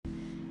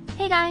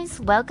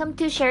guys, welcome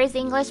to Sherry's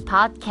English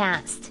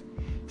Podcast.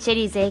 シェ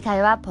リーズ英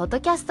会話ポッド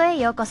キャストへ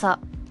ようこそ。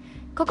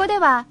ここで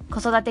は子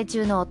育て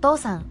中のお父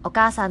さん、お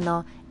母さん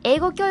の英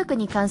語教育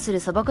に関する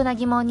素朴な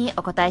疑問に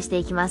お答えして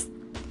いきます。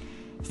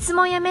質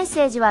問やメッ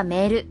セージは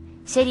メール、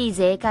シェリー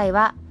ズ英会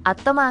話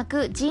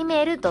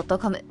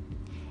@gmail.com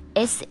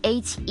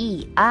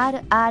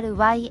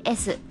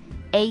SHERRYS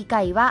英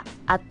会話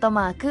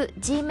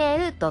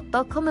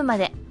@gmail.com ま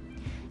で。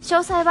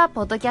詳細は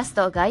ポッドキャス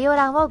ト概要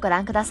欄をご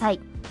覧ください。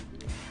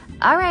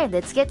Alright,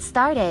 let's get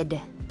started.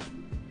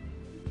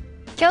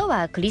 今日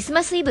はクリス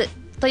マスイブ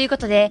というこ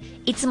とで、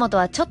いつもと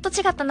はちょっと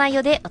違った内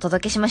容でお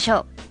届けしまし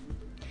ょ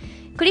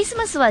う。クリス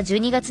マスは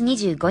12月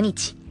25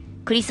日、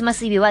クリスマ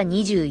スイブは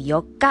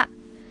24日。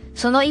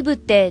そのイブっ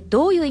て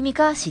どういう意味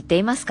か知って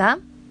いますか？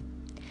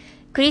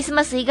クリス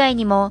マス以外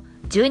にも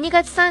12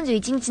月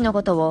31日の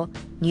ことを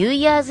ニュー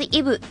イヤーズ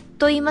イブ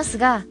と言います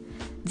が、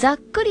ざっ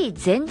くり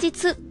前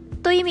日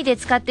という意味で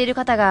使っている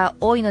方が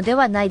多いので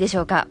はないでし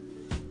ょうか。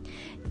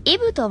イ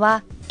ブと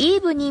はイ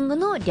ーブニング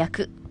の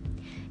略。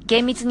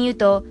厳密に言う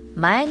と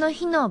前の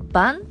日の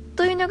晩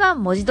というのが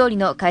文字通り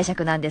の解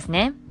釈なんです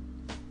ね。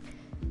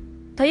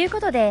というこ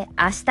とで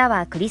明日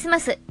はクリスマ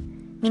ス。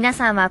皆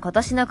さんは今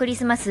年のクリ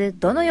スマス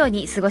どのよう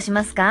に過ごし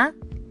ますか？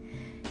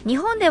日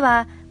本で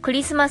はク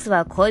リスマス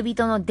は恋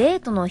人のデ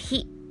ートの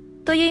日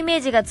というイメ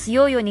ージが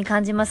強いように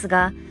感じます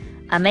が、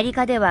アメリ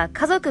カでは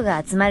家族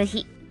が集まる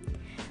日。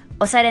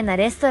おしゃれな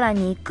レストラン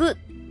に行く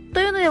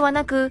というのでは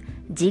なく、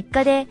実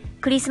家で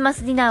クリスマ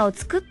スディナーを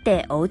作っ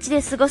てお家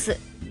で過ごす。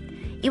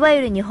いわ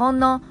ゆる日本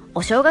の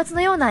お正月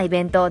のようなイ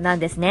ベントなん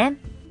ですね。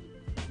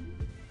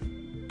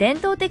伝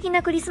統的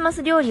なクリスマ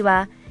ス料理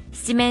は、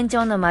七面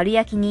鳥の丸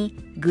焼きに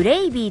グ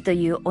レイビーと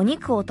いうお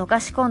肉を溶か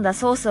し込んだ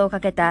ソースを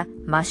かけた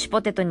マッシュ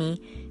ポテト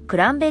にク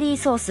ランベリー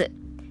ソース、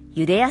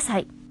茹で野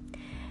菜。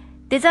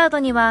デザート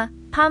には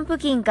パンプ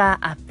キンか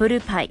アップル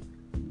パイ。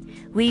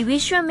We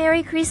Wish You a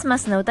Merry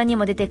Christmas の歌に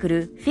も出てく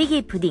るフィ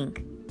ギプディン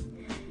グ。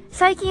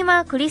最近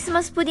はクリス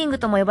マスプディング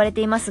とも呼ばれて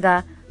います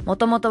が、も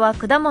ともとは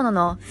果物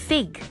のフ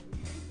ィグ、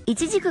イ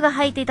チジクが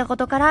入っていたこ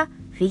とから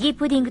フィギ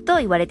プディングと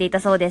言われていた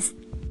そうです。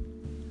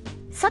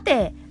さ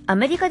て、ア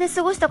メリカで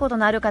過ごしたこと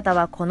のある方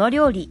はこの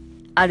料理、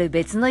ある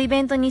別のイ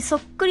ベントにそ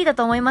っくりだ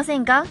と思いませ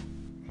んか？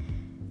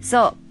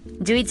そう、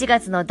11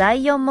月の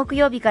第4木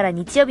曜日から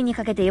日曜日に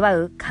かけて祝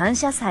う感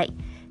謝祭、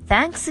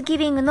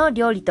Thanksgiving の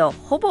料理と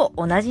ほぼ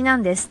同じな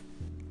んです。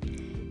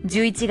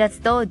11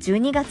月と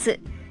12月、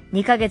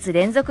2ヶ月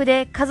連続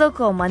で家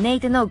族を招い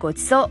てのご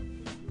ちそ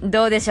う。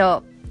どうでし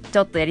ょう？ち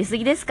ょっとやりす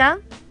ぎですか？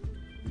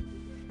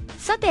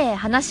さて、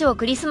話を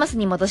クリスマス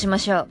に戻しま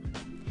しょ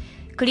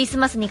う。クリス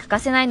マスに欠か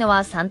せないの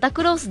はサンタ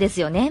クロースで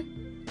すよね。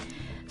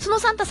その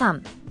サンタさ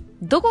ん、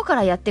どこか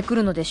らやってく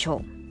るのでし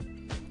ょ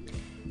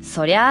う？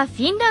そりゃあフ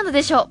ィンランド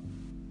でしょ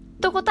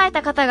うと答え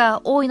た方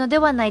が多いので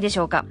はないでし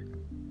ょうか。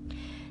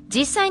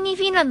実際に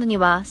フィンランドに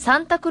はサ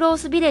ンタクロー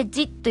スビレッ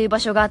ジという場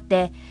所があっ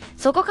て、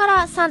そこか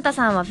らサンタ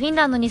さんはフィン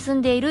ランドに住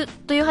んでいる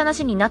という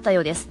話になった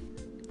ようです。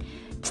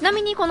ちな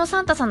みにこの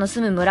サンタさんの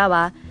住む村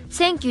は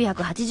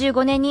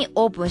1985年に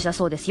オープンした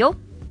そうですよ。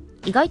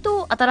意外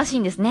と新しい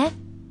んですね。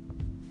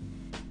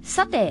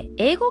さて、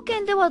英語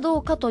圏ではど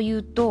うかとい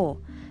うと、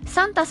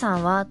サンタさ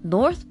んは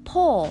North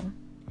Pole、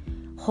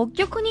北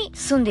極に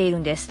住んでいる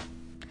んです。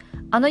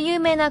あの有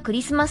名なク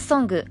リスマス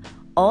ソング、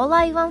All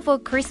I Want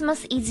for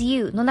Christmas is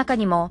You の中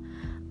にも、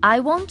I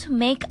want to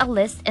make a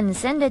list and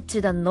send it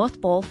to the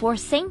North Pole for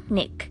Saint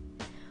Nick。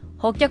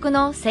北極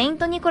のセイン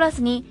トニコラ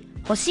スに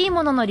欲しい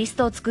もののリス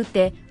トを作っ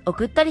て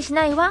送ったりし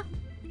ないわ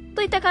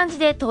といった感じ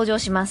で登場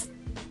します。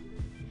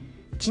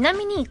ちな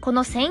みにこ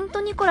のセイント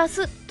ニコラ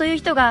スという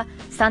人が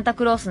サンタ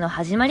クロースの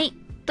始まり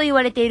と言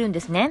われているん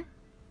ですね。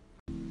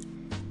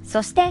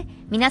そして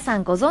皆さ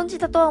んご存知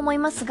だとは思い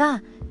ます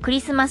が、ク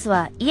リスマス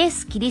はイエ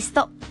ス・キリス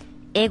ト、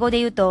英語で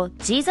言うと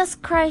Jesus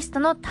Christ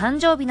の誕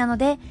生日なの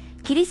で、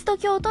キリスト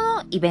教徒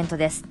のイベント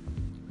です。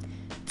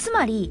つ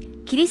ま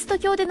りキリスト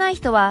教でない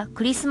人は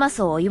クリスマ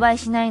スをお祝い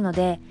しないの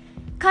で、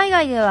海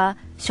外では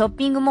ショッ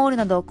ピングモール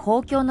など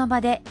公共の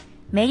場で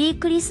メリー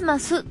クリスマ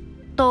ス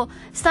と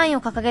サイン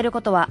を掲げる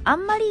ことはあ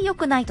んまり良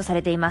くないとさ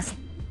れています。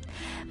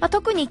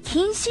特に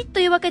禁止と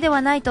いうわけで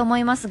はないと思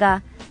います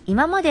が、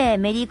今まで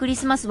メリークリ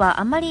スマスは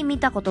あんまり見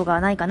たことが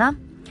ないかな。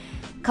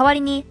代わ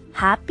りに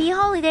ハッピー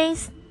ホリデイ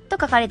ズと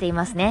書かれてい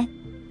ますね。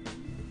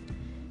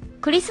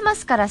クリスマ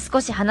スから少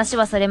し話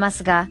はそれま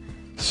すが、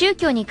宗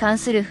教に関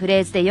するフレ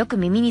ーズでよく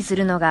耳にす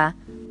るのが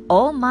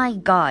Oh my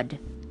God。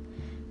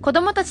 子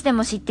供たちで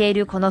も知ってい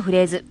るこのフ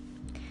レーズ、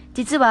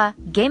実は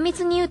厳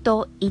密に言う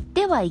と言っ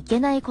てはいけ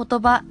ない言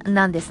葉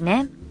なんです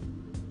ね。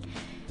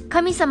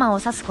神様を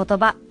指す言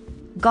葉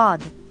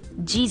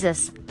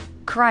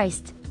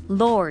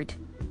God、Jesus、Christ、Lord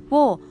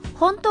を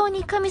本当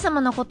に神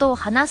様のことを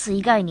話す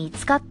以外に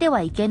使って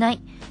はいけな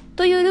い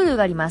というルール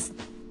があります。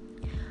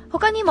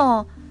他に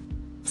も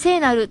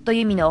聖なるという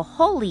意味の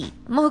Holy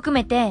も含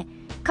めて、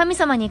神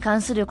様に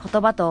関する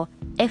言葉と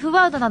F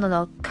ワードなど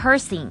の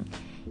Cursing、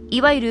 い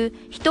わゆる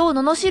人を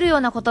罵るよ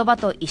うな言葉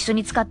と一緒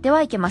に使って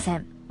はいけませ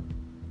ん。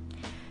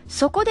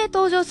そこで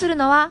登場する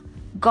のは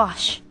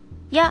Gosh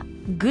や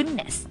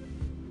goodness。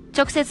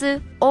直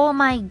接 Oh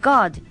my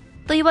God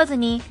と言わず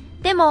に、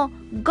でも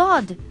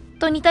God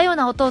と似たよう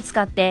な音を使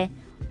って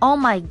Oh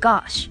my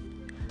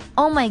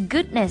gosh、Oh my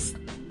goodness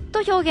と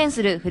表現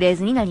するフレー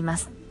ズになりま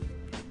す。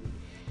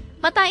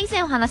また以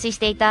前お話しし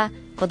ていた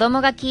子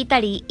供が聞いた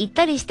り言っ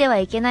たりしては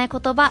いけない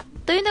言葉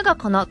というのが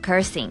この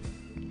cursing。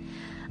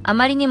あ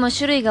まりにも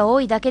種類が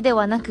多いだけで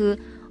はなく、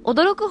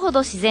驚くほ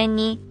ど自然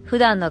に普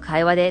段の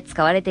会話で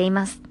使われてい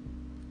ます。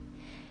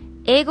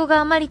英語が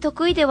あまり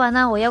得意では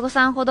ない親御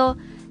さんほど、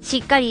し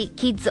っかり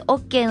キッズ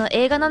OK の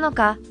映画なの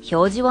か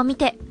表示を見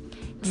て、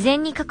事前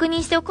に確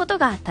認しておくこと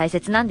が大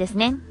切なんです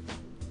ね。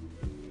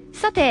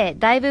さて、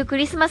だいぶク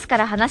リスマスか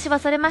ら話は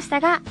それました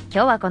が、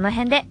今日はこの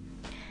辺で。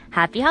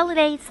Happy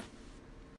Holidays!